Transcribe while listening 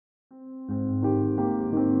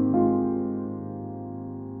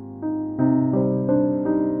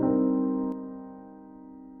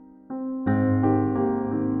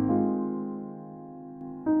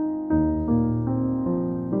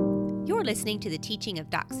listening to the teaching of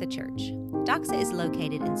Doxa Church. Doxa is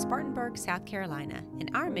located in Spartanburg, South Carolina, and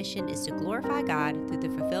our mission is to glorify God through the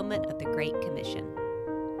fulfillment of the Great Commission.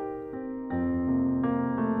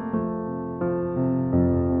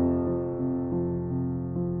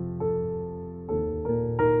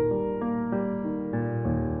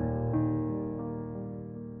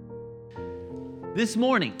 This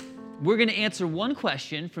morning, we're going to answer one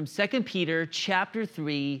question from 2 Peter chapter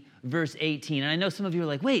 3, verse 18. And I know some of you are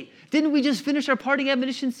like, wait, didn't we just finish our parting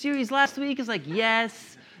admonition series last week? It's like,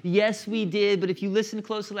 yes, we did. But if you listened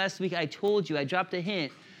closely last week, I told you, I dropped a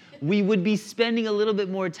hint. We would be spending a little bit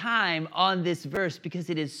more time on this verse because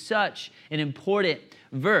it is such an important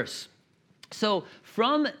verse. So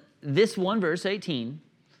from this one verse, 18,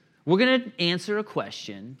 we're going to answer a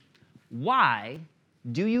question. Why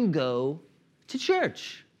do you go to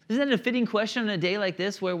church? Isn't that a fitting question on a day like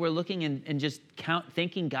this where we're looking and just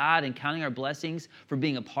thanking God and counting our blessings for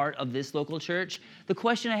being a part of this local church? The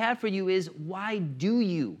question I have for you is, why do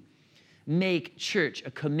you make church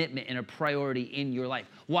a commitment and a priority in your life?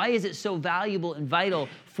 Why is it so valuable and vital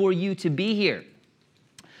for you to be here?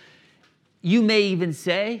 You may even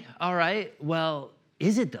say, all right, well,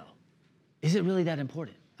 is it though? Is it really that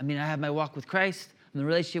important? I mean, I have my walk with Christ, and the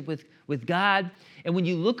relationship with God. And when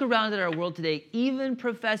you look around at our world today, even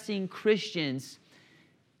professing Christians,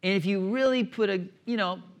 and if you really put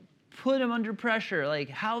them under pressure, like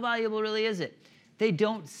how valuable really is it? They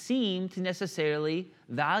don't seem to necessarily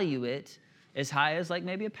value it as high as like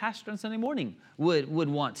maybe a pastor on Sunday morning would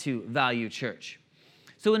want to value church.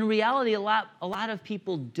 So in reality, a lot of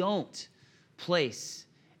people don't place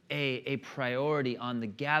a priority on the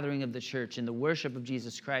gathering of the church and the worship of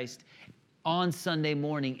Jesus Christ on Sunday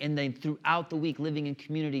morning, and then throughout the week, living in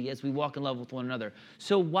community as we walk in love with one another.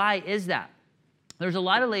 So why is that? There's a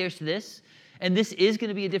lot of layers to this, and this is going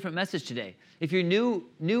to be a different message today. If you're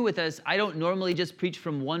new with us, I don't normally just preach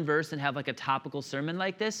from one verse and have like a topical sermon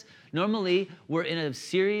like this. Normally, we're in a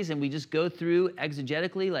series, and we just go through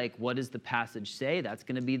exegetically, like what does the passage say? That's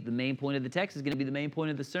going to be the main point of the text, is going to be the main point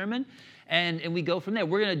of the sermon, and we go from there.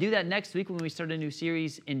 We're going to do that next week when we start a new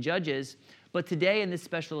series in Judges. But today, in this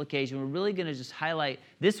special occasion, we're really going to just highlight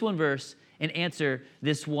this one verse and answer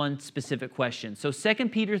this one specific question. So 2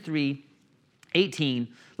 Peter 3, 18,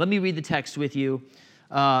 let me read the text with you,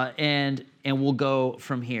 and we'll go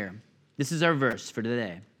from here. This is our verse for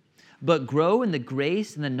today. But grow in the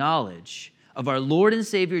grace and the knowledge of our Lord and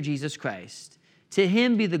Savior Jesus Christ. To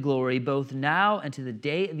him be the glory both now and to the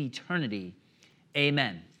day of eternity.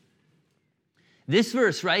 Amen. This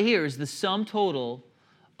verse right here is the sum total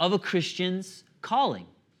of a Christian's calling.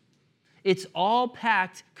 It's all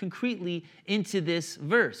packed concretely into this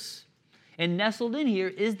verse. And nestled in here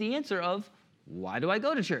is the answer of, why do I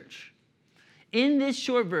go to church? In this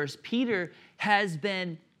short verse, Peter has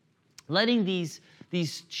been letting these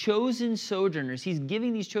chosen sojourners, he's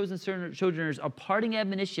giving these chosen sojourners a parting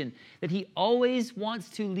admonition that he always wants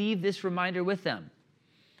to leave this reminder with them.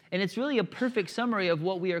 And it's really a perfect summary of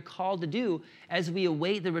what we are called to do as we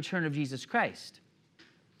await the return of Jesus Christ.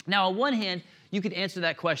 Now, on one hand, you could answer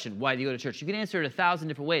that question, why do you go to church? You can answer it 1,000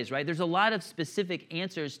 different ways, right? There's a lot of specific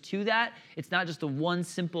answers to that. It's not just a one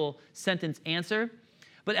simple sentence answer.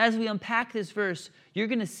 But as we unpack this verse, you're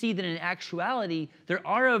going to see that in actuality, there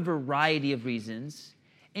are a variety of reasons.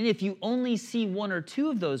 And if you only see one or two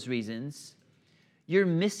of those reasons, you're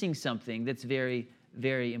missing something that's very,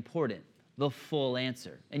 very important, the full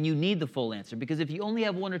answer. And you need the full answer, because if you only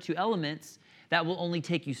have one or two elements, that will only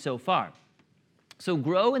take you so far. So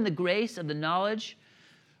grow in the grace of the knowledge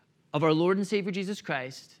of our Lord and Savior Jesus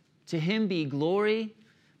Christ. To him be glory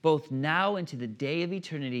both now and to the day of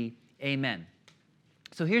eternity. Amen.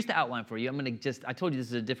 So here's the outline for you. I told you this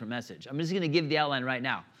is a different message. I'm just going to give the outline right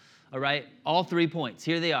now. All right? All 3 points.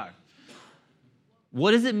 Here they are.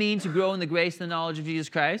 What does it mean to grow in the grace and the knowledge of Jesus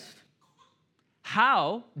Christ?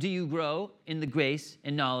 How do you grow in the grace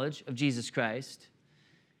and knowledge of Jesus Christ?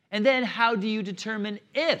 And then how do you determine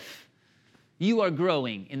if you are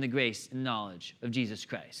growing in the grace and knowledge of Jesus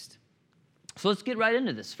Christ? So let's get right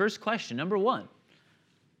into this. First question, number 1.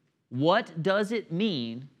 What does it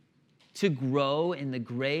mean to grow in the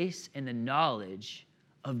grace and the knowledge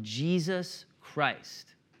of Jesus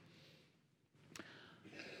Christ?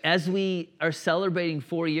 As we are celebrating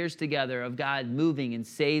 4 years together of God moving and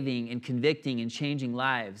saving and convicting and changing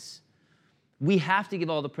lives, we have to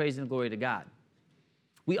give all the praise and glory to God.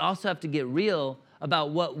 We also have to get real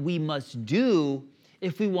about what we must do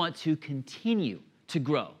if we want to continue to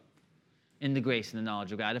grow in the grace and the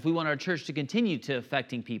knowledge of God. If we want our church to continue to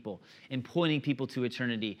affecting people and pointing people to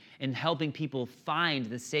eternity and helping people find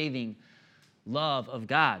the saving love of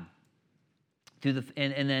God.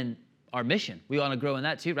 And then our mission. We want to grow in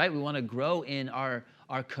that too, right? We want to grow in our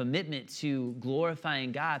commitment to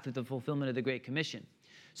glorifying God through the fulfillment of the Great Commission.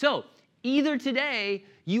 So either today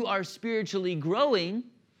you are spiritually growing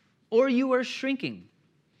or you are shrinking.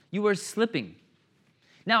 You are slipping.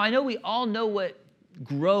 Now, I know we all know what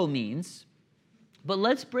grow means, but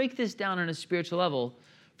let's break this down on a spiritual level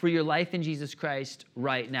for your life in Jesus Christ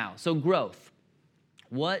right now. So growth,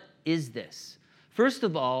 what is this? First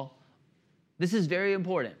of all, this is very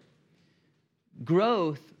important.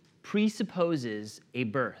 Growth presupposes a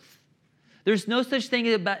birth. There's no such thing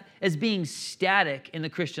as being static in the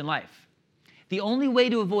Christian life. The only way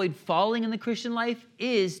to avoid falling in the Christian life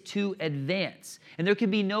is to advance. And there can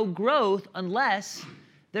be no growth unless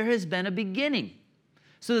there has been a beginning.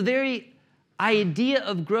 So the very idea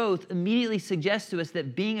of growth immediately suggests to us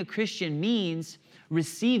that being a Christian means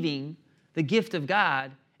receiving the gift of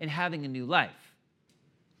God and having a new life.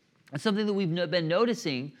 And something that we've been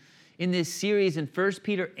noticing in this series in 1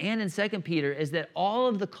 Peter and in 2 Peter is that all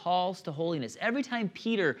of the calls to holiness, every time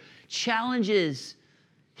Peter challenges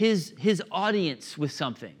his audience with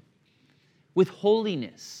something, with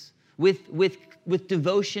holiness, with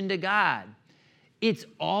devotion to God, it's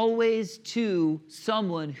always to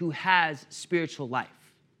someone who has spiritual life.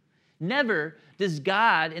 Never does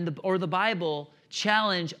God or the Bible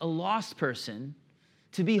challenge a lost person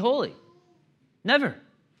to be holy. Never.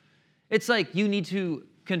 It's like you need to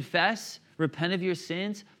confess, repent of your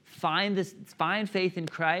sins, find faith in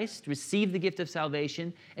Christ, receive the gift of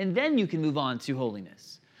salvation, and then you can move on to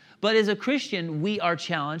holiness. But as a Christian, we are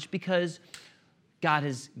challenged because God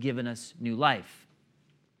has given us new life.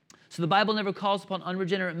 So the Bible never calls upon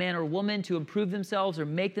unregenerate man or woman to improve themselves or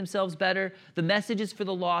make themselves better. The message is for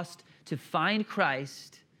the lost to find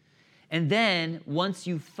Christ. And then once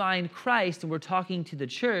you find Christ, and we're talking to the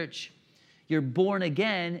church, you're born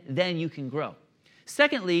again, then you can grow.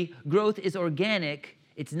 Secondly, growth is organic.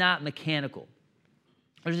 It's not mechanical.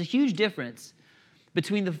 There's a huge difference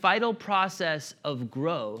between the vital process of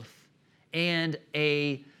growth and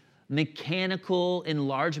a mechanical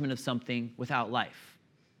enlargement of something without life.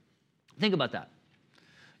 Think about that.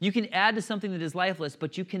 You can add to something that is lifeless,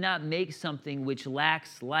 but you cannot make something which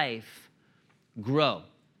lacks life grow.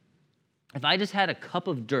 If I just had a cup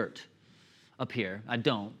of dirt up here, I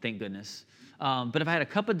don't, thank goodness, but if I had a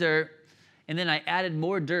cup of dirt and then I added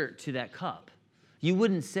more dirt to that cup, you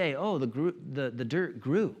wouldn't say, oh, the dirt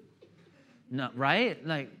grew. No, right?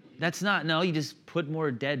 Like, that's not, no, you just put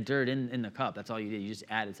more dead dirt in the cup. That's all you did. You just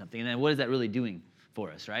added something. And then what is that really doing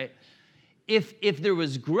for us, right? If there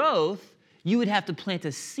was growth, you would have to plant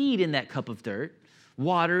a seed in that cup of dirt,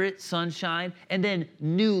 water it, sunshine, and then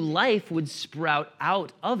new life would sprout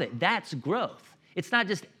out of it. That's growth. It's not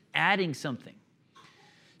just adding something.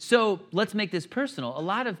 So let's make this personal. A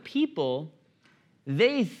lot of people,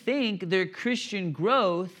 they think their Christian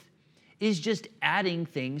growth is just adding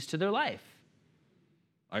things to their life.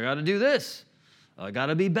 I got to do this. I got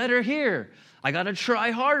to be better here. I got to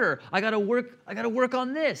try harder. I got to work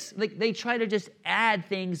on this. Like, they try to just add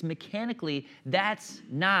things mechanically. That's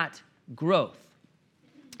not growth.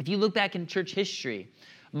 If you look back in church history,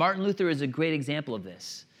 Martin Luther is a great example of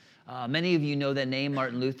this. Many of you know that name,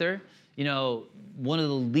 Martin Luther. You know, one of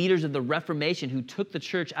the leaders of the Reformation who took the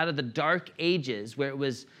church out of the Dark Ages, where it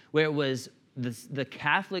was the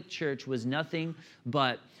Catholic Church was nothing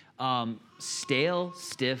but stale,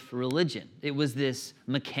 stiff religion. It was this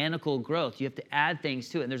mechanical growth. You have to add things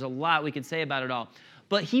to it, and there's a lot we could say about it all.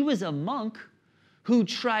 But he was a monk who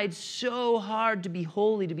tried so hard to be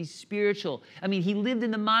holy, to be spiritual. I mean, he lived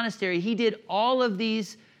in the monastery. He did all of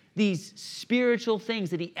these spiritual things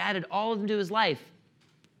that he added all of them to his life.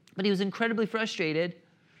 But he was incredibly frustrated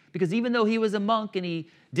because even though he was a monk and he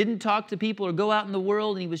didn't talk to people or go out in the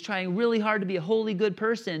world and he was trying really hard to be a holy, good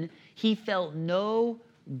person, he felt no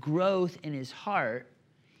growth in his heart.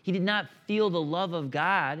 He did not feel the love of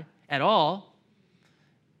God at all.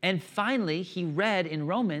 And finally, he read in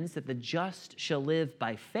Romans that the just shall live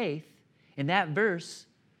by faith. And that verse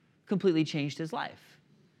completely changed his life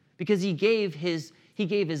because he gave his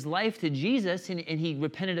life to Jesus and he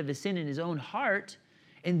repented of his sin in his own heart.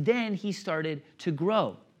 And then he started to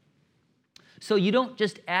grow. So you don't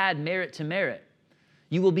just add merit to merit.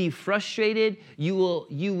 You will be frustrated. You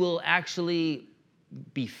will actually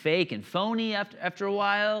be fake and phony after a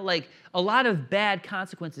while. Like, a lot of bad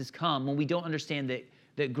consequences come when we don't understand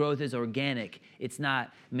that growth is organic. It's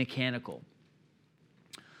not mechanical.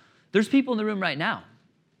 There's people in the room right now.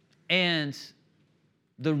 And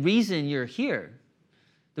the reason you're here,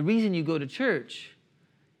 the reason you go to church,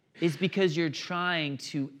 is because you're trying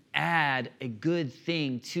to add a good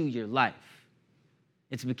thing to your life.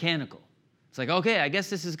 It's mechanical. It's like, okay, I guess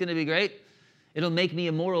this is going to be great. It'll make me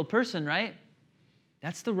a moral person, right?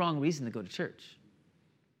 That's the wrong reason to go to church.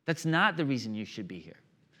 That's not the reason you should be here.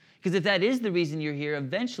 Because if that is the reason you're here,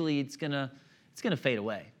 eventually it's going to fade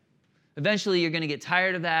away. Eventually you're going to get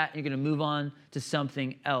tired of that. You're going to move on to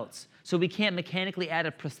something else. So we can't mechanically add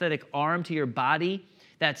a prosthetic arm to your body.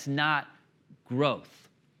 That's not growth.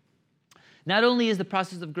 Not only is the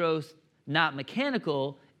process of growth not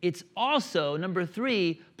mechanical, it's also, number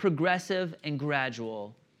 3, progressive and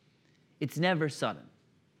gradual. It's never sudden.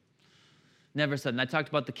 Never sudden. I talked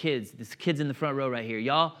about the kids in the front row right here.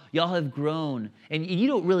 Y'all have grown, and you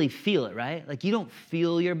don't really feel it, right? Like, you don't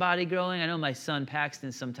feel your body growing. I know my son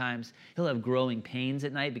Paxton, sometimes he'll have growing pains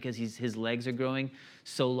at night because his legs are growing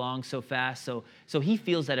so long, so fast. So he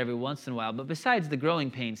feels that every once in a while. But besides the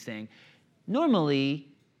growing pains thing, normally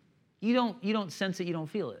you don't sense it, you don't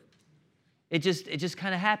feel it. It just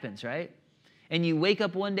kind of happens, right? And you wake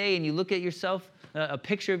up one day and you look at yourself, a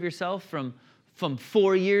picture of yourself from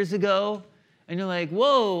 4 years ago, and you're like,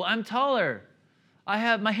 whoa, I'm taller.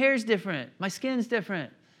 My hair's different. My skin's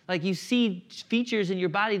different. Like, you see features in your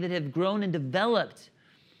body that have grown and developed.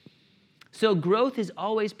 So growth is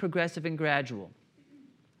always progressive and gradual.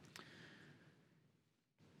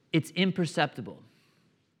 It's imperceptible.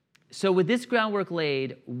 So with this groundwork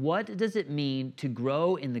laid, what does it mean to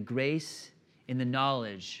grow in the grace, in the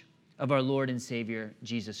knowledge of our Lord and Savior,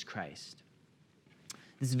 Jesus Christ?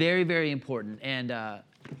 This is very, very important. And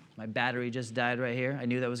my battery just died right here. I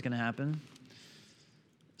knew that was going to happen.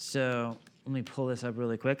 So let me pull this up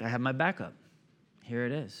really quick. I have my backup. Here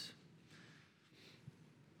it is.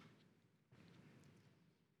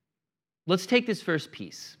 Let's take this first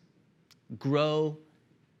piece. Grow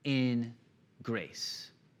in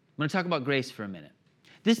grace. I'm going to talk about grace for a minute.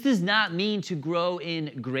 This does not mean to grow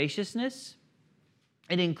in graciousness.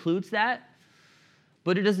 It includes that,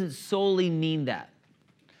 but it doesn't solely mean that.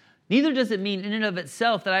 Neither does it mean in and of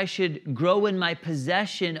itself that I should grow in my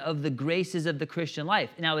possession of the graces of the Christian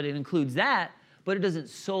life. Now, it includes that, but it doesn't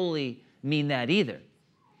solely mean that either.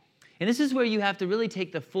 And this is where you have to really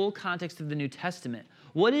take the full context of the New Testament.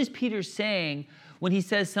 What is Peter saying when he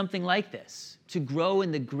says something like this? To grow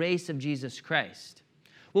in the grace of Jesus Christ.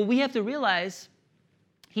 Well, we have to realize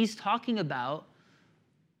he's talking about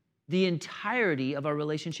the entirety of our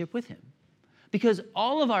relationship with him. Because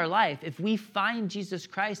all of our life, if we find Jesus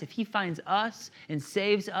Christ, if he finds us and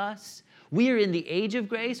saves us, we are in the age of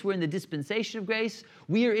grace, we're in the dispensation of grace,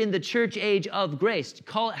 we are in the church age of grace.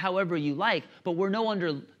 Call it however you like, but we're no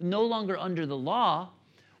longer under the law,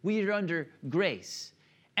 we are under grace.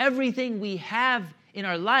 Everything we have in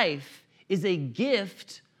our life is a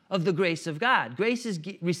gift of the grace of God. Grace is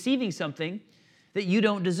receiving something that you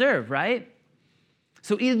don't deserve, right?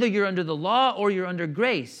 So either you're under the law or you're under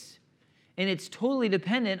grace. And it's totally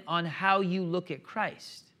dependent on how you look at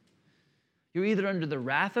Christ. You're either under the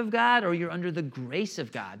wrath of God or you're under the grace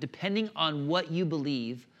of God, depending on what you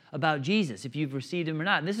believe about Jesus, if you've received him or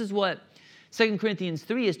not. And this is what 2 Corinthians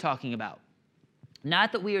 3 is talking about.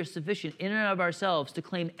 Not that we are sufficient in and of ourselves to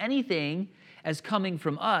claim anything as coming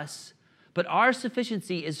from us, but our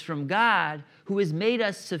sufficiency is from God, who has made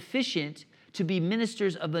us sufficient to be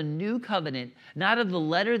ministers of a new covenant, not of the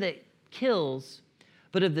letter that kills,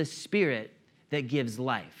 but of the Spirit that gives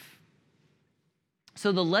life.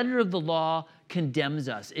 So the letter of the law condemns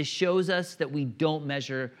us. It shows us that we don't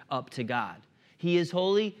measure up to God. He is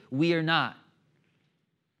holy, we are not.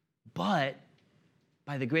 But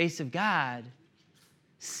by the grace of God,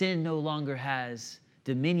 sin no longer has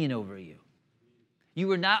dominion over you. You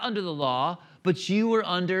were not under the law, but you were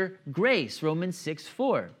under grace, Romans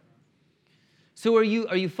 6:4. So are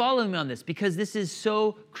you following me on this? Because this is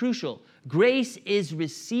so crucial. Grace is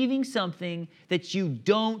receiving something that you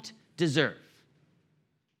don't deserve.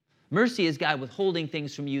 Mercy is God withholding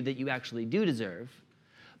things from you that you actually do deserve.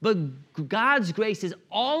 But God's grace is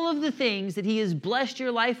all of the things that he has blessed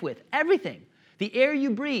your life with. Everything. The air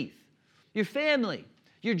you breathe, your family,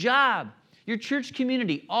 your job, your church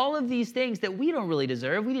community, all of these things that we don't really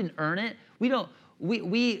deserve. We didn't earn it.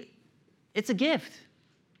 It's a gift.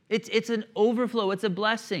 It's an overflow. It's a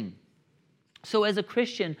blessing. So as a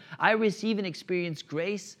Christian, I receive and experience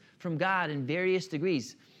grace from God in various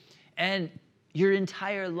degrees. And your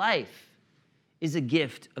entire life is a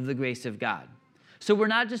gift of the grace of God. So we're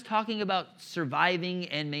not just talking about surviving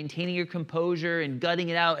and maintaining your composure and gutting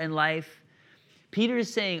it out in life. Peter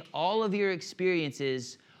is saying all of your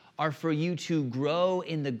experiences are for you to grow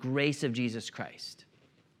in the grace of Jesus Christ.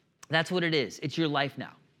 That's what it is. It's your life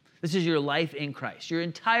now. This is your life in Christ. Your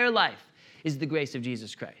entire life is the grace of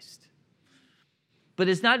Jesus Christ. But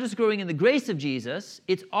it's not just growing in the grace of Jesus,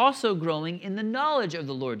 it's also growing in the knowledge of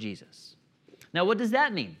the Lord Jesus. Now, what does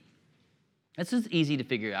that mean? This is easy to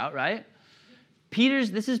figure out, right?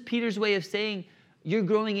 This is Peter's way of saying you're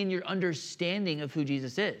growing in your understanding of who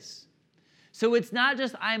Jesus is. So it's not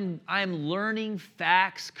just I'm learning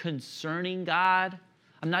facts concerning God.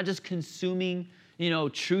 I'm not just consuming,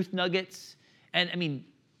 truth nuggets. And I mean,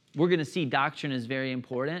 we're going to see doctrine is very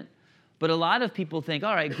important. But a lot of people think,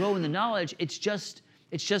 all right, grow in the knowledge. It's just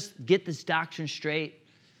get this doctrine straight,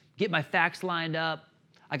 get my facts lined up.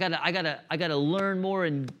 I gotta learn more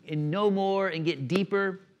and know more and get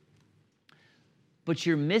deeper. But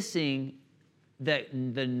you're missing that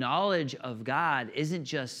the knowledge of God isn't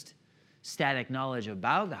just static knowledge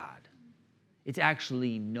about God. It's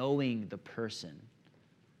actually knowing the person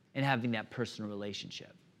and having that personal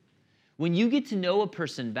relationship. When you get to know a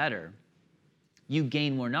person better, you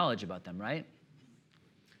gain more knowledge about them, right?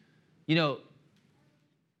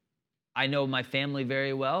 I know my family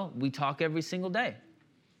very well. We talk every single day.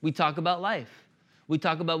 We talk about life. We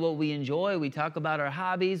talk about what we enjoy. We talk about our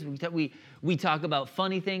hobbies. We talk about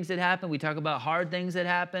funny things that happen. We talk about hard things that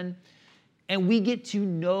happen. And we get to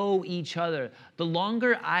know each other. The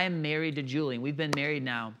longer I'm married to Julie, and we've been married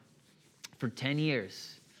now for 10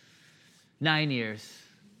 years, 9 years,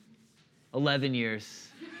 11 years.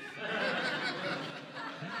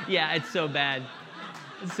 Yeah, it's so bad.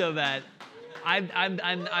 It's so bad.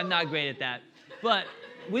 I'm not great at that. But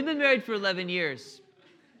we've been married for 11 years.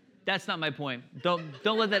 That's not my point. Don't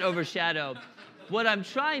let that overshadow. What I'm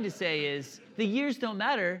trying to say is the years don't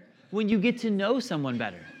matter when you get to know someone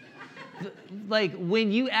better. Like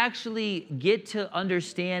when you actually get to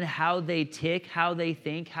understand how they tick, how they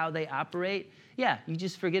think, how they operate, yeah, you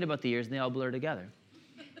just forget about the years and they all blur together.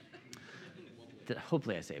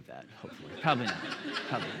 Hopefully I saved that. Hopefully. Probably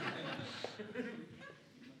not.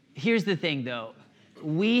 Here's the thing, though.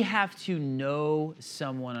 We have to know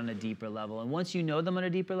someone on a deeper level. And once you know them on a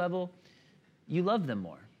deeper level, you love them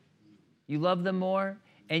more. You love them more,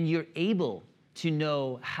 and you're able to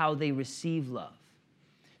know how they receive love.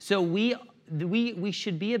 So we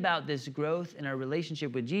should be about this growth in our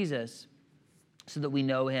relationship with Jesus so that we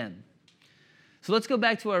know him. So let's go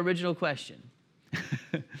back to our original question.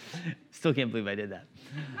 Still can't believe I did that.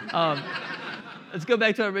 Let's go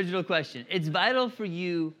back to our original question. It's vital for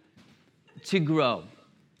you to grow.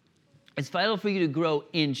 It's vital for you to grow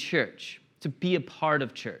in church, to be a part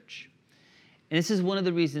of church. And this is one of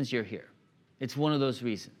the reasons you're here. It's one of those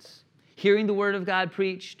reasons. Hearing the word of God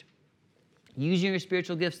preached, using your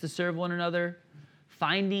spiritual gifts to serve one another,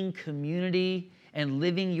 finding community, and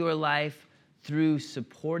living your life through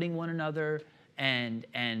supporting one another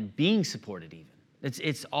and being supported even.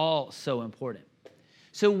 It's all so important.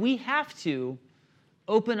 So we have to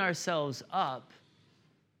open ourselves up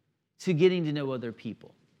to getting to know other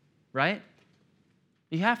people, right?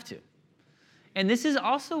 You have to. And this is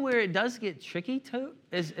also where it does get tricky too,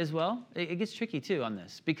 as well. It gets tricky too on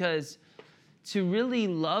this, because to really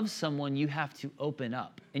love someone, you have to open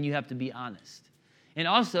up and you have to be honest. And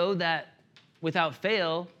also that, without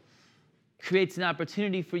fail, creates an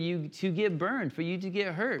opportunity for you to get burned, for you to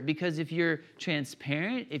get hurt. Because if you're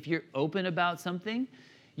transparent, if you're open about something,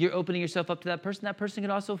 you're opening yourself up to that person. That person could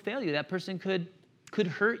also fail you. That person could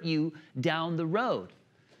hurt you down the road.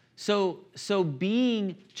 So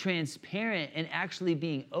being transparent and actually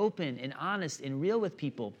being open and honest and real with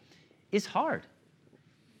people is hard.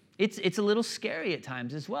 It's a little scary at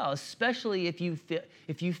times as well, especially if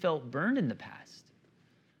you felt burned in the past.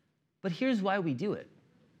 But here's why we do it.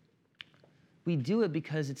 We do it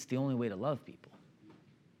because it's the only way to love people.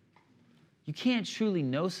 You can't truly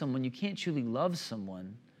know someone, you can't truly love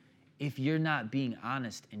someone if you're not being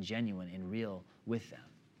honest and genuine and real with them.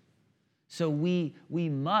 So we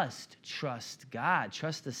must trust God,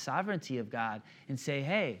 trust the sovereignty of God, and say,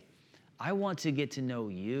 hey, I want to get to know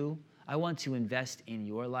you. I want to invest in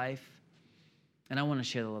your life, and I want to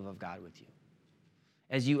share the love of God with you.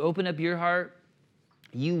 As you open up your heart,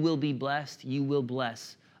 you will be blessed. You will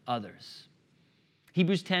bless others.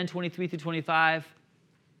 Hebrews 10, 23 through 25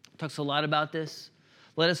 talks a lot about this.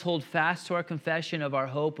 Let us hold fast to our confession of our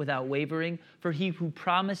hope without wavering, for he who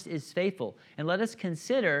promised is faithful. And let us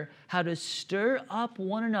consider how to stir up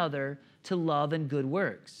one another to love and good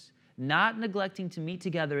works, not neglecting to meet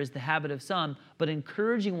together as the habit of some, but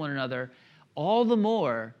encouraging one another all the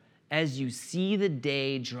more as you see the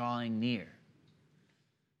day drawing near.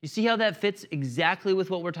 You see how that fits exactly with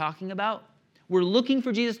what we're talking about? We're looking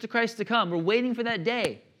for Jesus Christ to come. We're waiting for that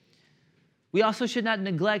day. We also should not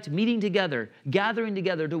neglect meeting together, gathering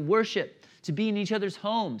together to worship, to be in each other's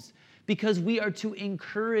homes, because we are to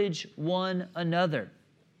encourage one another.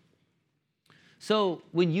 So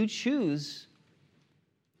when you choose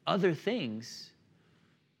other things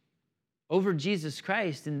over Jesus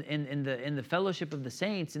Christ in the fellowship of the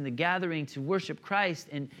saints, in the gathering to worship Christ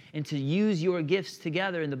and to use your gifts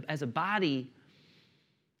together as a body,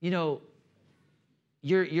 you're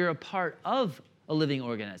a part of a living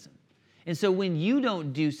organism. And so when you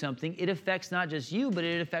don't do something, it affects not just you, but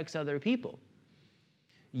it affects other people.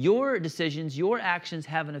 Your decisions, your actions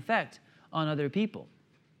have an effect on other people.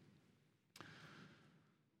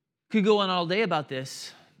 Could go on all day about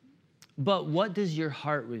this, but what does your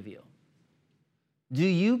heart reveal? Do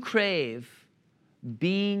you crave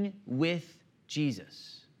being with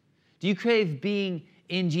Jesus? Do you crave being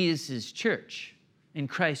in Jesus' church, in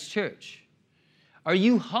Christ's church? Are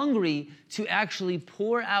you hungry to actually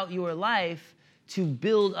pour out your life to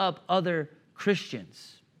build up other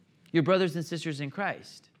Christians, your brothers and sisters in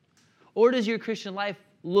Christ? Or does your Christian life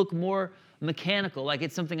look more mechanical, like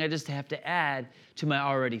it's something I just have to add to my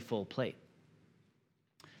already full plate?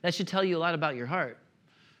 That should tell you a lot about your heart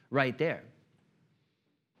right there.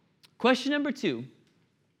 Question number 2,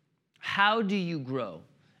 how do you grow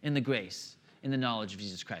in the grace, in the knowledge of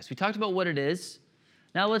Jesus Christ? We talked about what it is.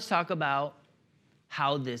 Now let's talk about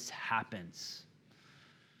how this happens.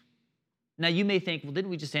 Now you may think, well, didn't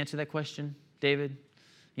we just answer that question, David?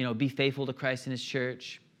 Be faithful to Christ and his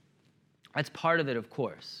church. That's part of it, of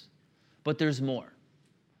course, but there's more.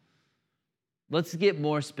 Let's get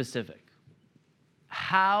more specific.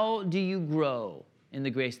 How do you grow in the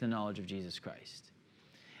grace and the knowledge of Jesus Christ?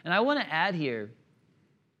 And I want to add here,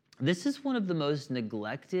 this is one of the most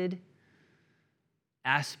neglected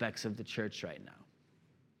aspects of the church right now.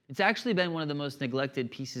 It's actually been one of the most neglected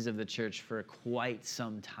pieces of the church for quite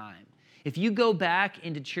some time. If you go back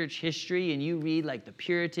into church history and you read like the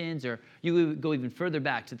Puritans, or you go even further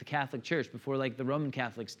back to the Catholic Church before like the Roman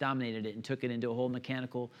Catholics dominated it and took it into a whole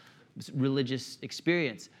mechanical religious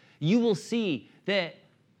experience, you will see that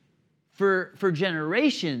for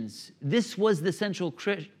generations, this was the central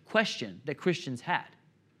question that Christians had.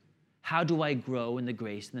 How do I grow in the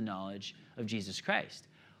grace and the knowledge of Jesus Christ?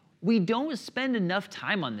 We don't spend enough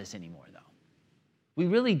time on this anymore, though. We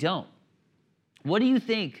really don't. What do you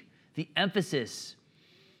think the emphasis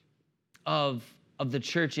of the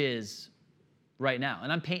church is right now?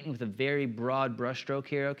 And I'm painting with a very broad brushstroke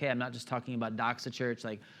here, okay? I'm not just talking about Doxa Church.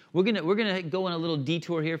 Like, we're gonna go on a little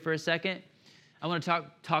detour here for a second. I want to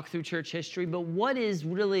talk through church history, but what is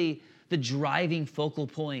really the driving focal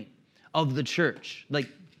point of the church? Like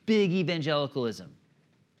big evangelicalism.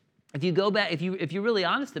 If you go back, if you're really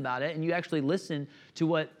honest about it and you actually listen to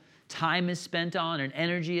what time is spent on and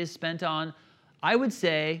energy is spent on, I would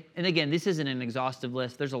say, and again, this isn't an exhaustive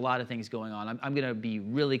list. There's a lot of things going on. I'm going to be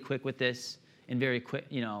really quick with this and very quick,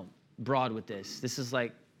 broad with this. This is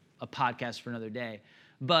like a podcast for another day.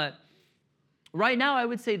 But right now, I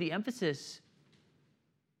would say the emphasis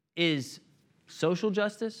is social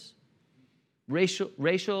justice,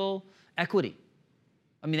 racial equity.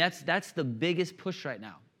 I mean, that's the biggest push right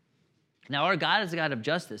now. Now, our God is a God of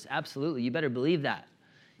justice. Absolutely. You better believe that.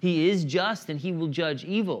 He is just and he will judge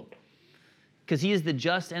evil because he is the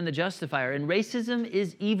just and the justifier. And racism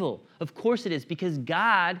is evil. Of course it is, because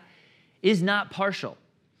God is not partial.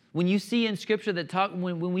 When you see in Scripture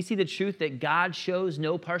when we see the truth that God shows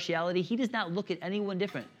no partiality, he does not look at anyone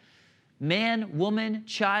different. Man, woman,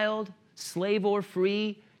 child, slave or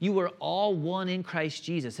free, you are all one in Christ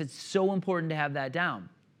Jesus. It's so important to have that down.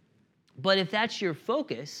 But if that's your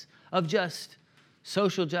focus of just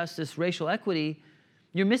social justice, racial equity,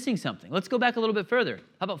 you're missing something. Let's go back a little bit further.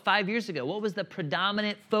 How about 5 years ago? What was the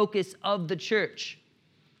predominant focus of the church?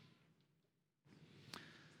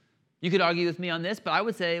 You could argue with me on this, but I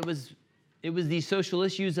would say it was these social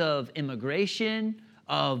issues of immigration,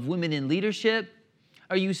 of women in leadership.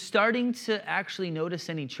 Are you starting to actually notice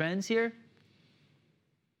any trends here?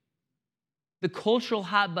 The cultural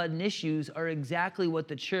hot-button issues are exactly what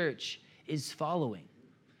the church is following.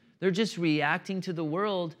 They're just reacting to the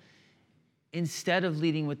world instead of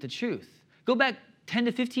leading with the truth. Go back 10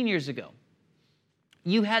 to 15 years ago.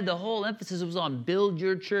 You had the whole emphasis was on build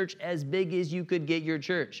your church as big as you could get your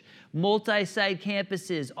church. Multi-site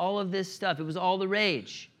campuses, all of this stuff. It was all the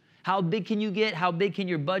rage. How big can you get? How big can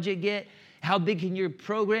your budget get? How big can your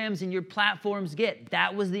programs and your platforms get?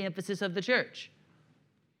 That was the emphasis of the church.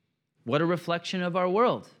 What a reflection of our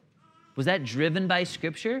world. Was that driven by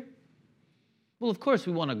Scripture? Well, of course,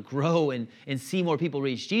 we want to grow and see more people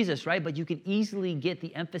reach Jesus, right? But you can easily get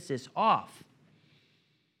the emphasis off.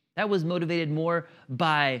 That was motivated more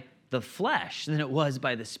by the flesh than it was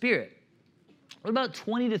by the Spirit. What about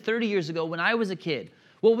 20 to 30 years ago when I was a kid?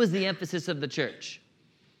 What was the emphasis of the church?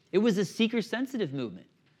 It was a seeker-sensitive movement.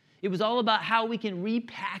 It was all about how we can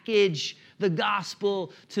repackage the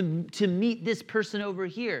gospel to meet this person over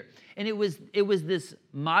here. And it was this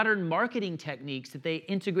modern marketing techniques that they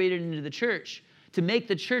integrated into the church to make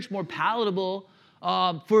the church more palatable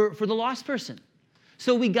for the lost person.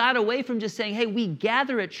 So we got away from just saying, hey, we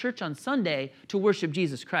gather at church on Sunday to worship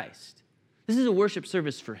Jesus Christ. This is a worship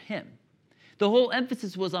service for him. The whole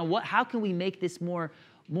emphasis was on how can we make this more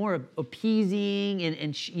appeasing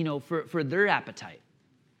and for their appetite.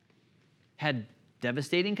 Had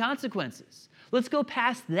devastating consequences. Let's go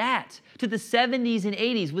past that to the 70s and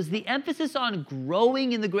 80s. Was the emphasis on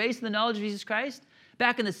growing in the grace and the knowledge of Jesus Christ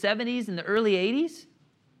back in the 70s and the early 80s?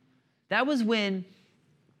 That was when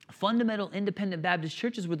fundamental independent Baptist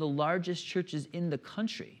churches were the largest churches in the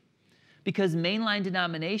country because mainline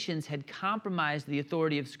denominations had compromised the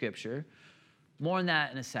authority of Scripture. More on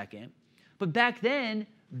that in a second. But back then,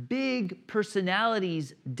 big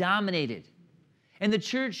personalities dominated. And the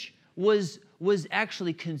church was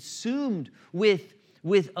actually consumed with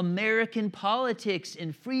American politics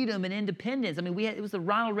and freedom and independence. I mean, it was the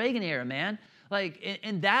Ronald Reagan era, man.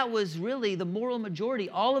 And that was really the moral majority.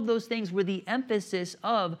 All of those things were the emphasis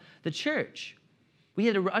of the church. We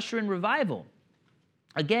had to usher in revival.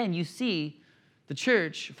 Again, you see the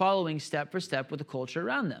church following step for step with the culture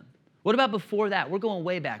around them. What about before that? We're going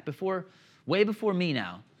way back, way before me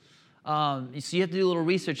now. So you have to do a little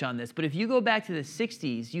research on this. But if you go back to the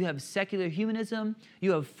 60s, you have secular humanism,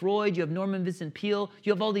 you have Freud, you have Norman Vincent Peale,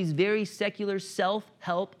 you have all these very secular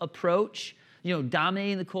self-help approach,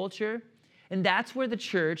 dominating the culture. And that's where the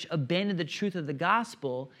church abandoned the truth of the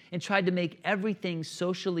gospel and tried to make everything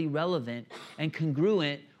socially relevant and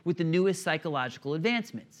congruent with the newest psychological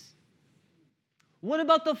advancements. What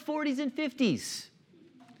about the 40s and 50s?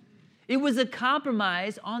 It was a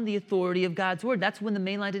compromise on the authority of God's word. That's when the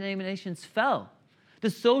mainline denominations fell. The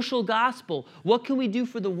social gospel. What can we do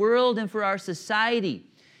for the world and for our society?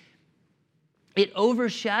 It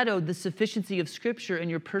overshadowed the sufficiency of Scripture in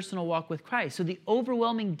your personal walk with Christ. So the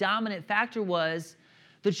overwhelming dominant factor was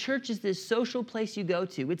the church is this social place you go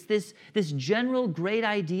to. It's this general great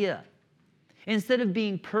idea. Instead of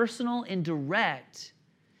being personal and direct,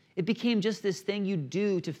 it became just this thing you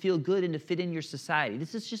do to feel good and to fit in your society.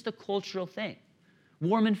 This is just a cultural thing,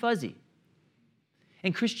 warm and fuzzy.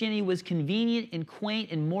 And Christianity was convenient and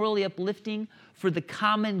quaint and morally uplifting for the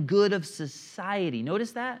common good of society.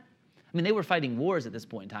 Notice that? I mean, they were fighting wars at this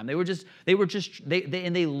point in time.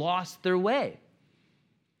 They lost their way.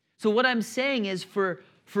 So what I'm saying is for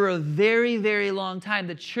a very, very long time,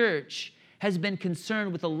 the church has been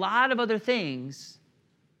concerned with a lot of other things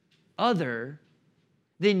other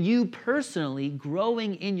than you personally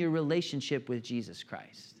growing in your relationship with Jesus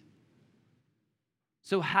Christ.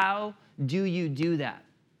 So how do you do that?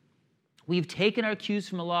 We've taken our cues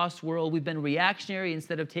from a lost world. We've been reactionary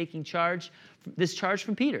instead of taking this charge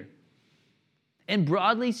from Peter. And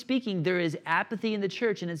broadly speaking, there is apathy in the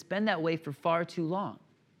church, and it's been that way for far too long.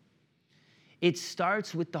 It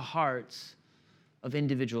starts with the hearts of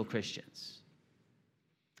individual Christians.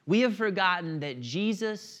 We have forgotten that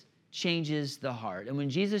Jesus changes the heart. And when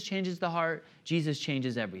Jesus changes the heart, Jesus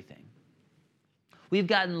changes everything. We've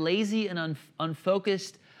gotten lazy and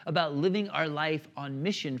unfocused about living our life on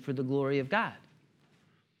mission for the glory of God.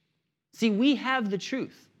 See, we have the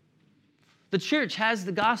truth. The church has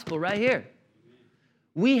the gospel right here.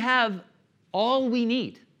 We have all we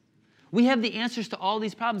need. We have the answers to all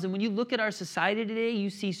these problems. And when you look at our society today, you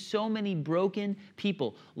see so many broken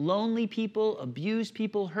people, lonely people, abused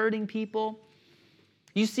people, hurting people.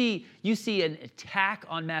 You see an attack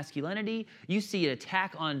on masculinity. You see an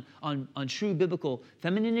attack on true biblical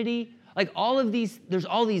femininity. Like all of these, there's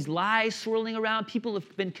all these lies swirling around. People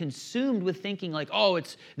have been consumed with thinking like, oh,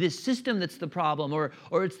 it's this system that's the problem, or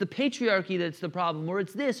it's the patriarchy that's the problem, or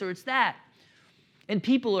it's this, or it's that. And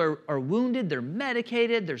people are wounded, they're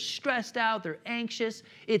medicated, they're stressed out, they're anxious.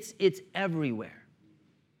 It's everywhere.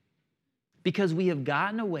 Because we have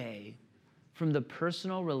gotten away from the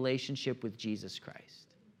personal relationship with Jesus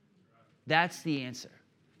Christ. That's the answer.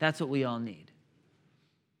 That's what we all need.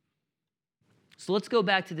 So let's go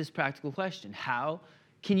back to this practical question. How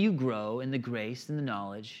can you grow in the grace and the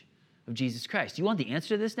knowledge of Jesus Christ? Do you want the answer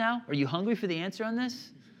to this now? Are you hungry for the answer on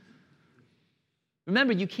this?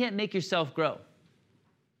 Remember, you can't make yourself grow.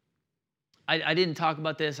 I didn't talk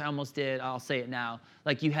about this. I almost did. I'll say it now.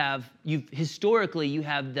 Like historically, you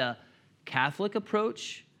have the Catholic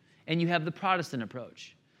approach and you have the Protestant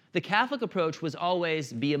approach. The Catholic approach was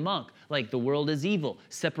always be a monk. Like the world is evil.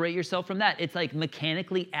 Separate yourself from that. It's like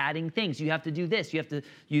mechanically adding things. You have to do this. You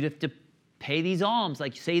have to pay these alms,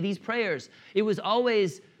 like say these prayers. It was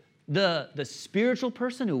always the spiritual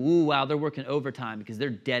person who, ooh, wow, they're working overtime because they're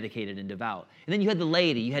dedicated and devout. And then you had the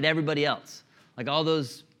laity, you had everybody else, like all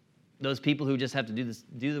those people who just have to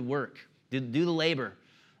do the work, do the labor.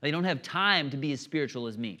 They don't have time to be as spiritual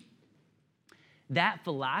as me. That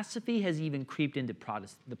philosophy has even creeped into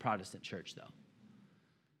the Protestant church, though.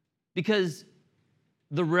 Because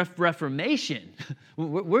the Reformation,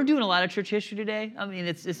 we're doing a lot of church history today. I mean,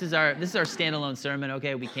 this is our standalone sermon,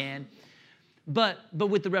 okay, we can. But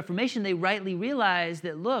with the Reformation, they rightly realized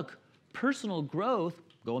that, look, personal growth,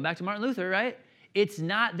 going back to Martin Luther, right? It's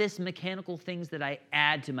not this mechanical things that I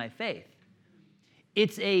add to my faith.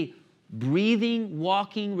 It's a breathing,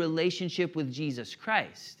 walking relationship with Jesus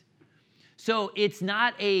Christ. So it's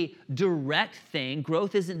not a direct thing.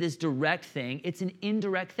 Growth isn't this direct thing. It's an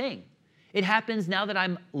indirect thing. It happens now that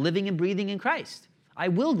I'm living and breathing in Christ. I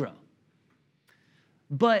will grow.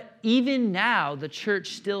 But even now, the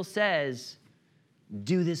church still says,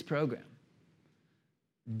 do this program.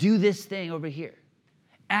 Do this thing over here.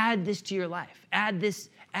 Add this to your life. Add this,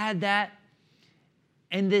 add that.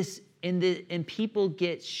 And people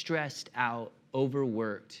get stressed out,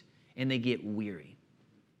 overworked, and they get weary.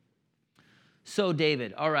 So,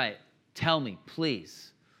 David, all right, tell me,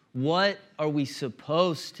 please, what are we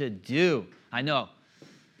supposed to do? I know,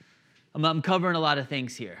 I'm covering a lot of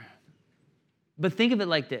things here. But think of it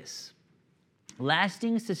like this.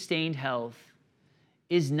 Lasting, sustained health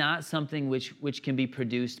is not something which can be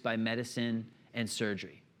produced by medicine and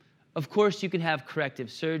surgery. Of course, you can have corrective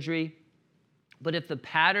surgery, but if the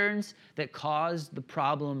patterns that caused the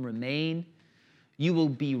problem remain, you will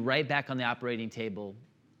be right back on the operating table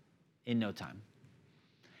in no time.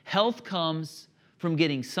 Health comes from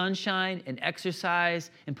getting sunshine and exercise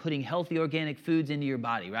and putting healthy organic foods into your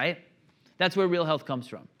body, right? That's where real health comes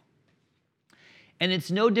from. And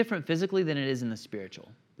it's no different physically than it is in the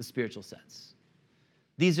spiritual sense.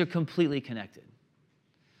 These are completely connected.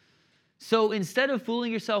 So instead of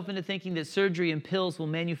fooling yourself into thinking that surgery and pills will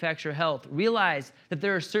manufacture health, realize that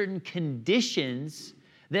there are certain conditions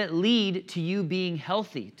that lead to you being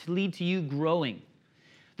healthy, to lead to you growing.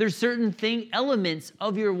 There's certain elements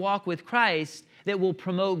of your walk with Christ that will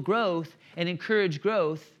promote growth and encourage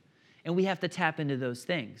growth, and we have to tap into those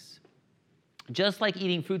things. Just like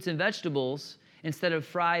eating fruits and vegetables instead of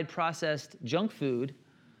fried, processed junk food,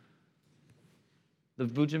 the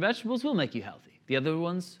fruits and vegetables will make you healthy. The other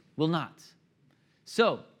ones will not.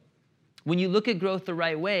 So, when you look at growth the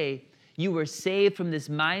right way, you were saved from this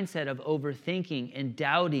mindset of overthinking and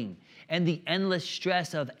doubting and the endless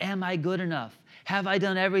stress of, am I good enough? Have I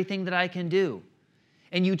done everything that I can do?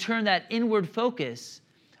 And you turn that inward focus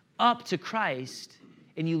up to Christ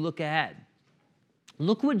and you look ahead.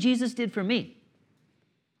 Look what Jesus did for me.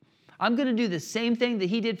 I'm going to do the same thing that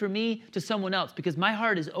he did for me to someone else because my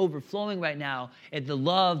heart is overflowing right now at the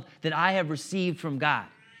love that I have received from God.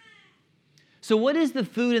 So what is the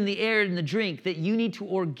food and the air and the drink that you need to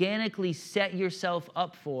organically set yourself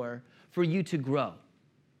up for you to grow?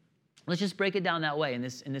 Let's just break it down that way in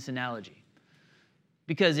this analogy.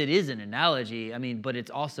 Because it is an analogy, but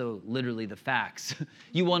it's also literally the facts.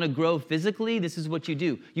 You want to grow physically, this is what you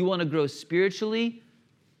do. You want to grow spiritually,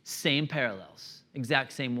 same parallels,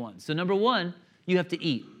 exact same ones. So number one, you have to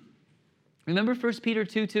eat. Remember 1 Peter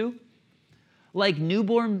 2:2? Like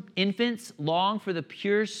newborn infants long for the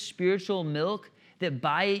pure spiritual milk, that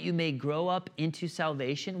by it you may grow up into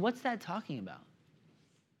salvation. What's that talking about?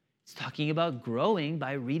 It's talking about growing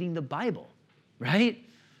by reading the Bible, right?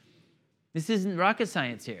 This isn't rocket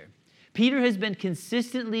science here. Peter has been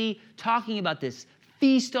consistently talking about this.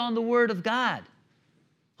 Feast on the Word of God.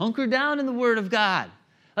 Hunker down in the Word of God.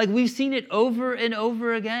 Like we've seen it over and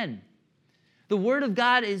over again. The Word of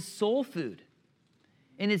God is soul food.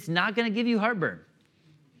 And it's not going to give you heartburn.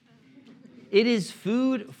 It is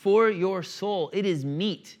food for your soul. It is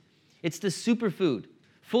meat. It's the superfood,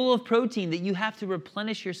 full of protein that you have to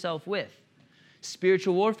replenish yourself with.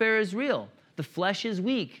 Spiritual warfare is real. The flesh is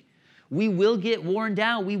weak. We will get worn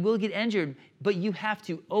down. We will get injured. But you have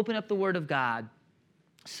to open up the Word of God,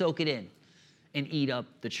 soak it in, and eat up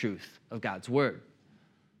the truth of God's Word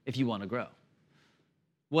if you want to grow.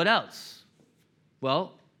 What else?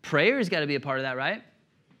 Well, prayer's got to be a part of that, right?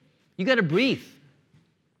 You got to breathe,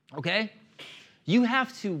 okay? You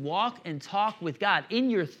have to walk and talk with God in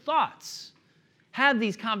your thoughts. Have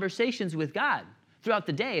these conversations with God throughout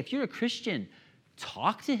the day. If you're a Christian,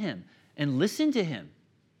 talk to Him and listen to Him.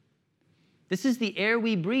 This is the air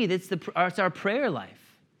we breathe. It's our prayer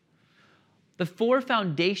life. The 4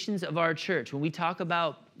 foundations of our church, when we talk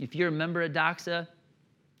about, if you're a member at Doxa,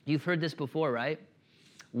 you've heard this before, right?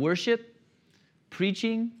 Worship,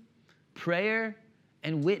 preaching, prayer,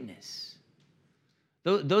 and witness.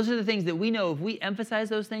 Those are the things that we know if we emphasize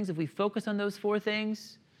those things, if we focus on those 4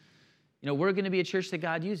 things, we're going to be a church that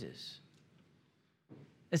God uses.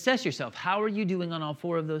 Assess yourself. How are you doing on all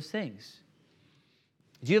 4 of those things?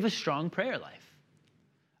 Do you have a strong prayer life?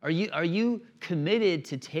 Are you committed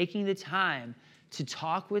to taking the time to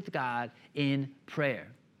talk with God in prayer?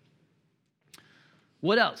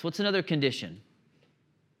 What else? What's another condition?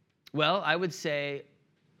 Well, I would say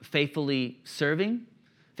faithfully serving,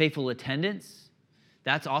 faithful attendance.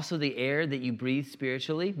 That's also the air that you breathe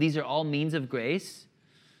spiritually. These are all means of grace.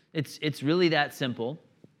 It's really that simple.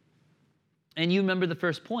 And you remember the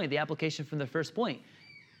first point, the application from the first point.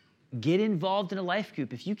 Get involved in a life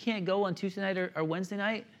group. If you can't go on Tuesday night or Wednesday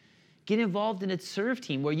night, get involved in a serve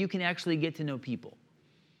team where you can actually get to know people.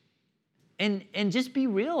 And just be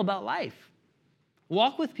real about life.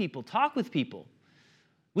 Walk with people, talk with people.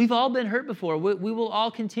 We've all been hurt before. We will all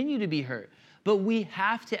continue to be hurt. But we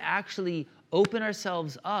have to actually open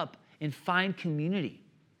ourselves up and find community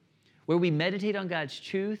where we meditate on God's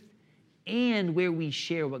truth and where we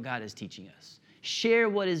share what God is teaching us. Share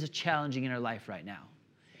what is challenging in our life right now.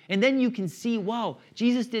 And then you can see, wow,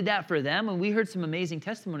 Jesus did that for them. And we heard some amazing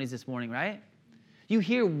testimonies this morning, right? You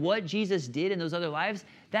hear what Jesus did in those other lives.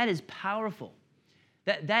 That is powerful.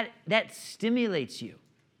 That stimulates you.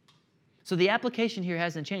 So the application here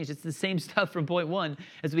hasn't changed. It's the same stuff from point 1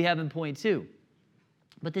 as we have in point 2.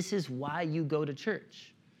 But this is why you go to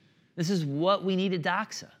church. This is what we need at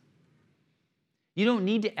Doxa. You don't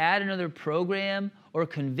need to add another program or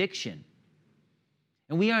conviction.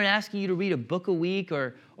 And we aren't asking you to read a book a week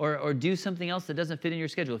or do something else that doesn't fit in your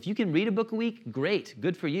schedule. If you can read a book a week, great,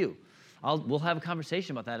 good for you. We'll have a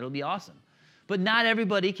conversation about that. It'll be awesome. But not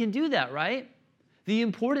everybody can do that, right? The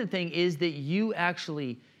important thing is that you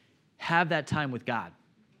actually have that time with God.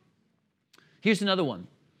 Here's another one.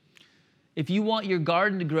 If you want your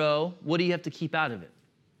garden to grow, what do you have to keep out of it?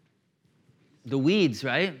 The weeds,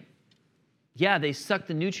 right? Yeah, they suck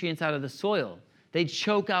the nutrients out of the soil. They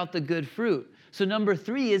choke out the good fruit. So number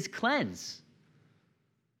 3 is cleanse.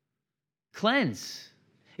 Cleanse.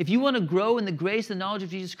 If you want to grow in the grace and knowledge of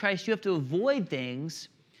Jesus Christ, you have to avoid things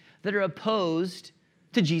that are opposed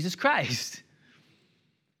to Jesus Christ.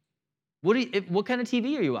 What kind of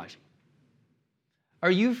TV are you watching?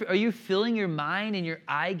 Are you filling your mind and your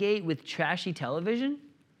eye gate with trashy television?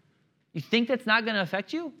 You think that's not going to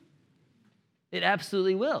affect you? It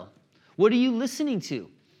absolutely will. What are you listening to?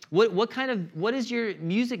 What is your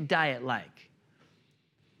music diet like?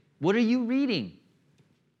 What are you reading?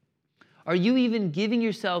 Are you even giving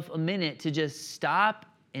yourself a minute to just stop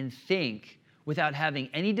and think without having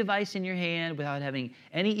any device in your hand, without having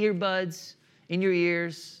any earbuds in your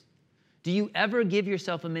ears? Do you ever give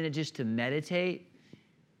yourself a minute just to meditate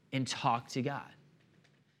and talk to God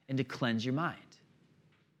and to cleanse your mind?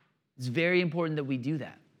 It's very important that we do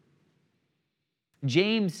that.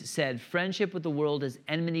 James said, friendship with the world is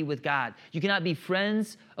enmity with God. You cannot be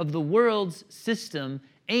friends of the world's system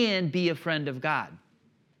and be a friend of God.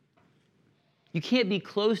 You can't be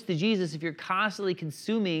close to Jesus if you're constantly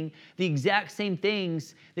consuming the exact same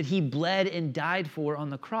things that he bled and died for on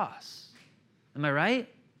the cross. Am I right?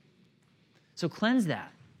 So cleanse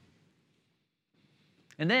that.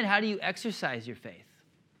 And then how do you exercise your faith?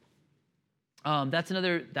 That's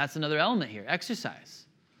another element here, exercise.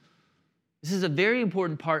 This is a very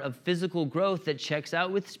important part of physical growth that checks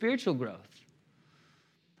out with spiritual growth.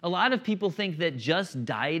 A lot of people think that just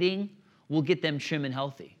dieting will get them trim and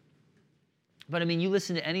healthy. But I mean, you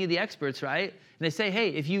listen to any of the experts, right? And they say, hey,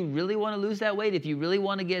 if you really want to lose that weight, if you really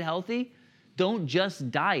want to get healthy, don't just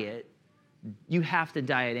diet. You have to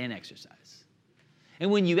diet and exercise. And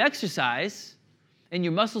when you exercise and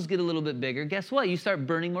your muscles get a little bit bigger, guess what? You start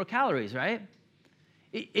burning more calories, right?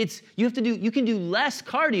 You can do less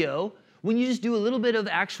cardio when you just do a little bit of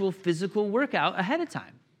actual physical workout ahead of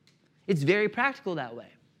time. It's very practical that way.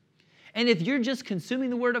 And if you're just consuming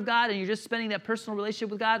the Word of God and you're just spending that personal relationship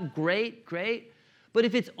with God, great. But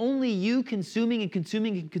if it's only you consuming,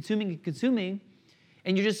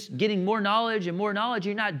 and you're just getting more knowledge and more knowledge,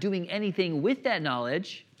 you're not doing anything with that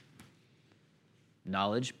knowledge,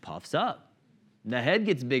 knowledge puffs up. The head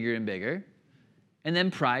gets bigger and bigger, and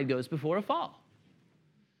then pride goes before a fall.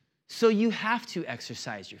 So you have to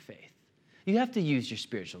exercise your faith. You have to use your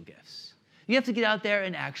spiritual gifts. You have to get out there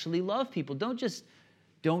and actually love people. Don't just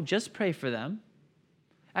pray for them.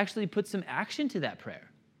 Actually put some action to that prayer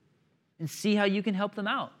and see how you can help them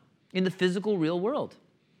out in the physical, real world.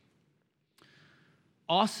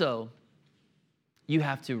 Also, you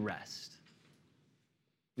have to rest.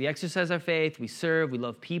 We exercise our faith, we serve, we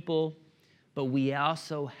love people, but we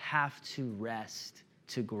also have to rest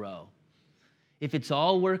to grow. if it's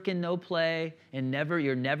all work and no play, and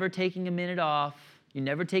you're never taking a minute off, you're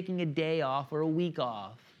never taking a day off or a week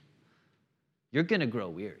off, you're going to grow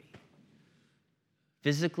weary,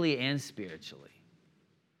 physically and spiritually.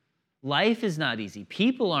 Life is not easy.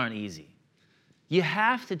 People aren't easy. You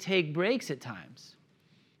have to take breaks at times.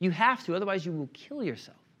 You have to, otherwise you will kill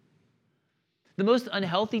yourself. The most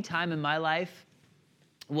unhealthy time in my life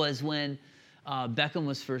was when Beckham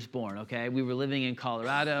was first born, okay? We were living in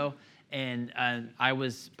Colorado, and I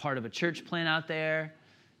was part of a church plant out there.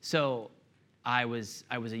 So I was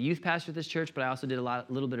a youth pastor at this church, but I also did a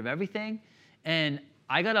little bit of everything. And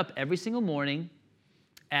I got up every single morning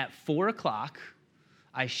at 4 o'clock.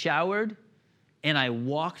 I showered, and I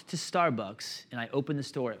walked to Starbucks, and I opened the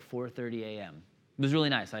store at 4:30 a.m. It was really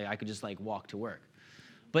nice. I could just walk to work.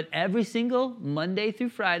 But every single Monday through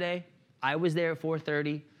Friday, I was there at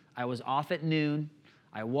 4:30. I was off at noon.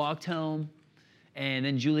 I walked home, and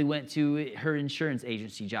then Julie went to her insurance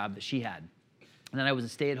agency job that she had. And then I was a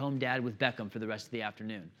stay-at-home dad with Beckham for the rest of the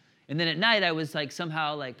afternoon. And then at night, I was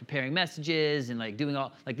somehow preparing messages and doing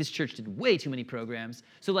all, this church did way too many programs.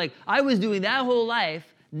 So I was doing that whole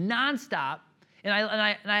life nonstop. And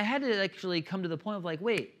I had to actually come to the point of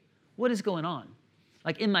wait, what is going on?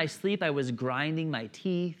 In my sleep, I was grinding my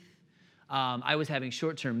teeth. I was having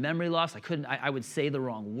short-term memory loss. I would say the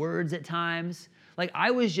wrong words at times.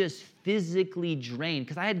 I was just physically drained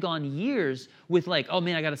because I had gone years with oh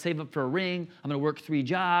man, I got to save up for a ring. I'm going to work 3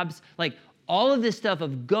 jobs. All of this stuff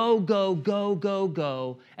of go, go, go, go,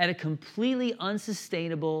 go at a completely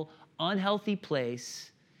unsustainable, unhealthy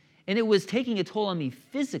place. And it was taking a toll on me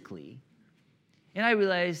physically. And I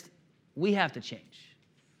realized we have to change.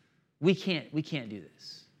 We can't do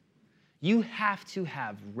this. You have to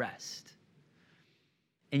have rest.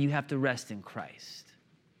 And you have to rest in Christ.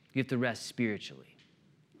 You have to rest spiritually.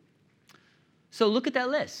 So look at that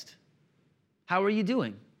list. How are you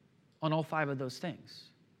doing on all 5 of those things?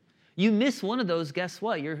 You miss one of those, guess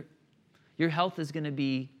what? Your health is going to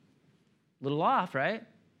be a little off, right?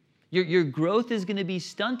 Your growth is going to be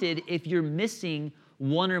stunted if you're missing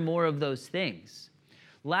one or more of those things.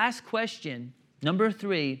 Last question, number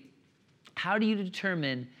 3, how do you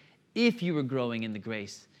determine if you are growing in the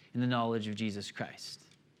grace and the knowledge of Jesus Christ?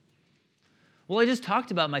 Well, I just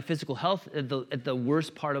talked about my physical health at the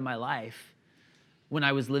worst part of my life when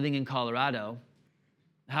I was living in Colorado,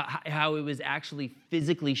 how it was actually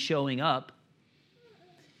physically showing up.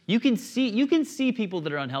 You can see people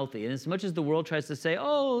that are unhealthy, and as much as the world tries to say,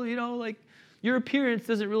 oh, your appearance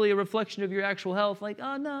isn't really a reflection of your actual health,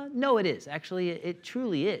 no, it is. Actually, it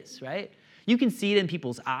truly is, right? You can see it in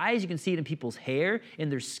people's eyes, you can see it in people's hair, in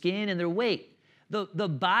their skin, and their weight. The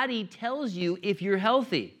body tells you if you're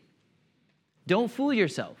healthy. Don't fool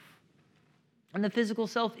yourself. And the physical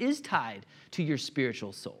self is tied to your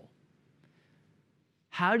spiritual soul.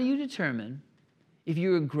 How do you determine if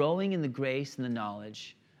you are growing in the grace and the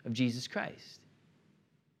knowledge of Jesus Christ?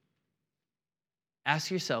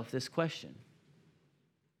 Ask yourself this question.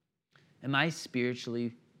 Am I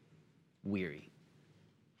spiritually weary?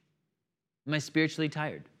 Am I spiritually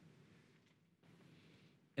tired?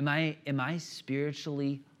 Am I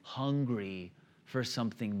spiritually hungry for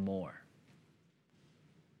something more?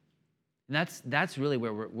 And that's really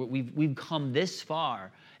where we've come this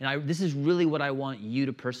far. And this is really what I want you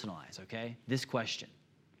to personalize, okay? This question.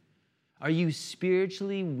 Are you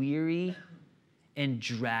spiritually weary and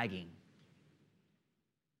dragging?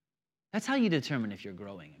 That's how you determine if you're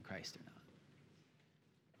growing in Christ or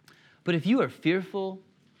not. But if you are fearful,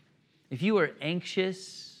 if you are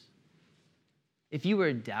anxious, if you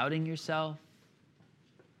are doubting yourself,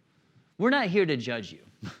 we're not here to judge you.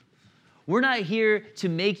 We're not here to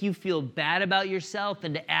make you feel bad about yourself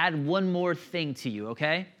and to add one more thing to you,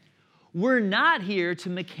 okay? We're not here to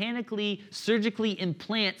mechanically, surgically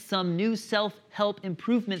implant some new self-help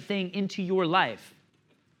improvement thing into your life,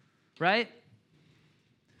 right?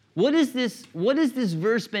 What is this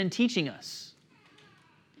verse been teaching us?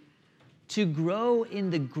 To grow in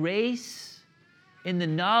the grace, in the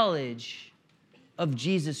knowledge of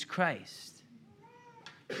Jesus Christ.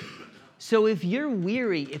 So if you're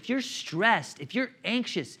weary, if you're stressed, if you're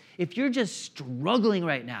anxious, if you're just struggling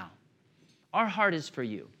right now, our heart is for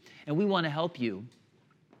you. And we want to help you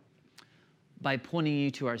by pointing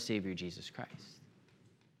you to our Savior, Jesus Christ.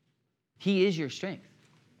 He is your strength.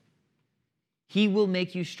 He will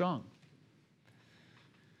make you strong.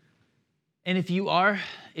 And if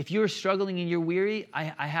you're struggling and you're weary,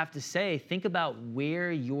 I have to say, think about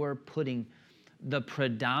where you're putting the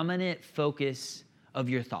predominant focus of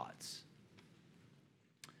your thoughts.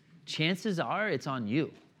 Chances are it's on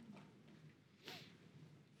you.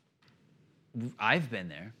 I've been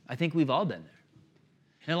there. I think we've all been there.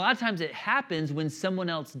 And a lot of times it happens when someone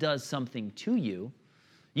else does something to you.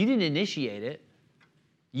 You didn't initiate it.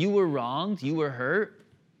 You were wronged. You were hurt.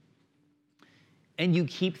 And you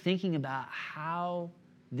keep thinking about how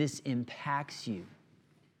this impacts you.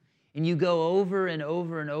 And you go over and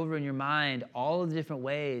over and over in your mind all of the different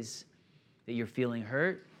ways that you're feeling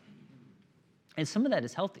hurt. And some of that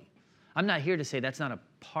is healthy. I'm not here to say that's not a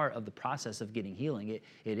part of the process of getting healing.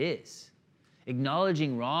 It is.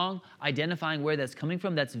 Acknowledging wrong, identifying where that's coming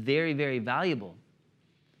from, that's very, very valuable.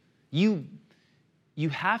 You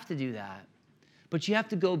have to do that. But you have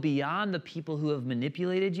to go beyond the people who have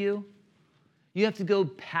manipulated you. You have to go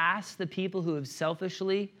past the people who have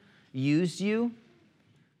selfishly used you.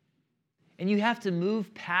 And you have to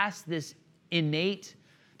move past this innate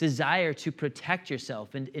desire to protect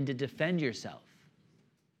yourself and to defend yourself.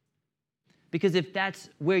 Because if that's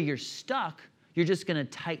where you're stuck, you're just going to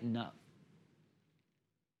tighten up.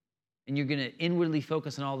 And you're going to inwardly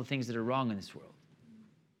focus on all the things that are wrong in this world.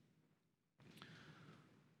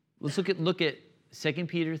 Let's look at 2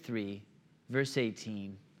 Peter 3, verse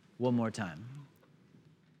 18, one more time.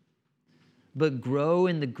 But grow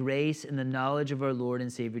in the grace and the knowledge of our Lord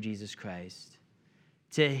and Savior Jesus Christ.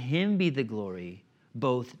 To him be the glory,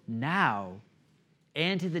 both now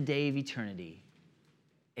and to the day of eternity.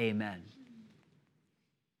 Amen.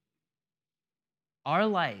 Our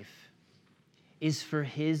life is for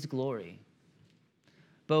his glory,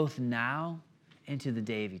 both now and to the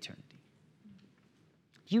day of eternity.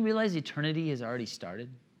 Do you realize eternity has already started?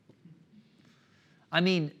 I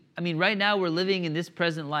mean, right now we're living in this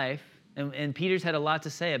present life, and Peter's had a lot to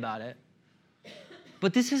say about it,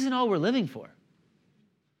 but this isn't all we're living for.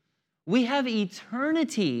 We have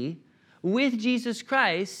eternity with Jesus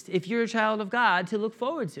Christ, if you're a child of God, to look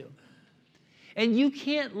forward to. And you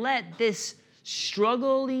can't let this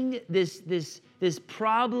struggling, this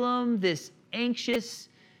problem, this anxious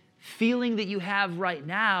feeling that you have right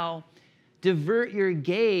now divert your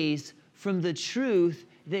gaze from the truth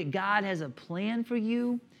that God has a plan for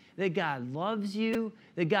you, that God loves you,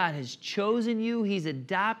 that God has chosen you, he's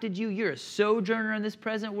adopted you. You're a sojourner in this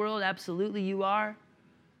present world. Absolutely you are.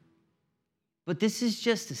 But this is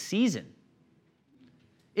just a season.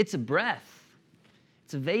 It's a breath.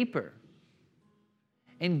 It's a vapor.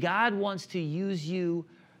 And God wants to use you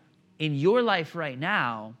in your life right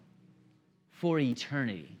now for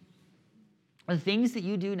eternity. The things that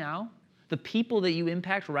you do now, the people that you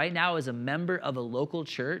impact right now as a member of a local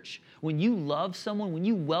church, when you love someone, when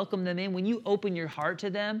you welcome them in, when you open your heart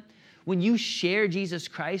to them, when you share Jesus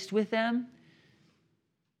Christ with them,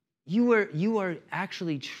 you are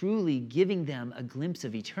actually truly giving them a glimpse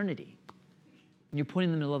of eternity. And you're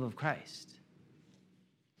pointing them to the love of Christ.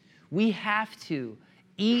 We have to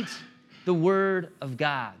eat the Word of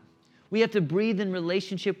God. We have to breathe in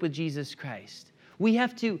relationship with Jesus Christ. We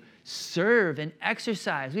have to serve and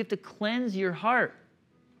exercise. We have to cleanse your heart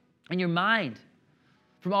and your mind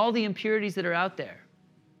from all the impurities that are out there.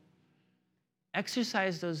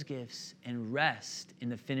 Exercise those gifts and rest in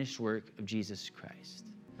the finished work of Jesus Christ.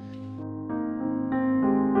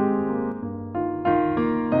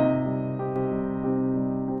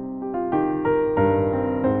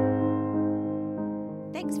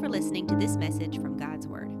 Thanks for listening to this message from God's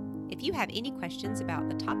Word. If you have any questions about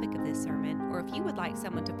the topic of this sermon, or if you would like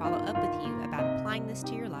someone to follow up with you about applying this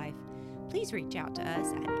to your life, please reach out to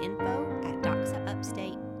us at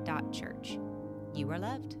info@doxaupstate.church. You are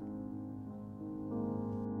loved.